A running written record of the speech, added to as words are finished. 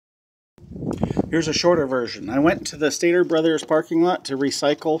Here's a shorter version. I went to the Stater Brothers parking lot to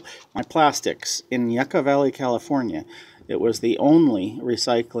recycle my plastics in Yucca Valley, California. It was the only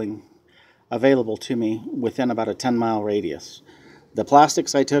recycling available to me within about a 10-mile radius. The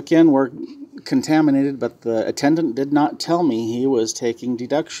plastics I took in were contaminated, but the attendant did not tell me he was taking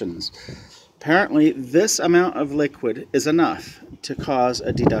deductions. Apparently, this amount of liquid is enough to cause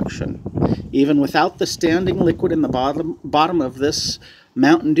a deduction. Even without the standing liquid in the bottom of this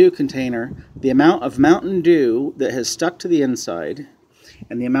Mountain Dew container, the amount of Mountain Dew that has stuck to the inside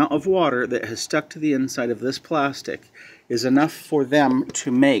and the amount of water that has stuck to the inside of this plastic is enough for them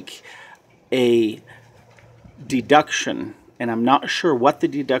to make a deduction, and I'm not sure what the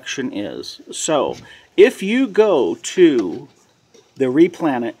deduction is. So, if you go to the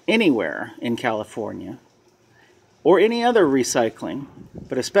Re-Planet anywhere in California, or any other recycling,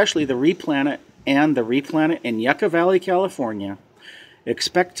 but especially the Re-Planet and the Re-Planet in Yucca Valley, California,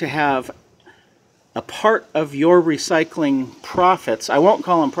 expect to have a part of your recycling profits. I won't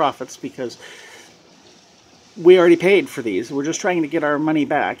call them profits because we already paid for these. We're just trying to get our money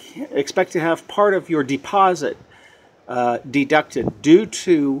back. Expect to have part of your deposit deducted due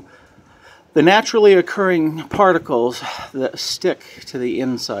to the naturally occurring particles that stick to the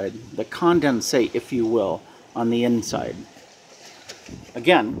inside, the condensate, if you will, on the inside.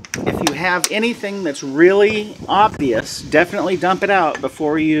 Again, if you have anything that's really obvious, definitely dump it out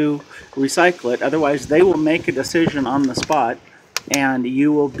before you recycle it. Otherwise, they will make a decision on the spot and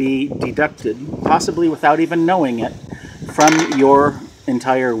you will be deducted, possibly without even knowing it, from your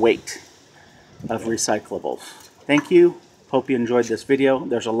entire weight of recyclables. Thank you. Hope you enjoyed this video.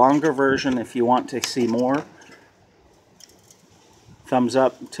 There's a longer version if you want to see more. Thumbs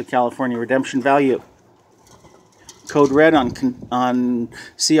up to California Redemption Value. Code red on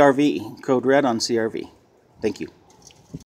CRV. Code red on CRV. Thank you.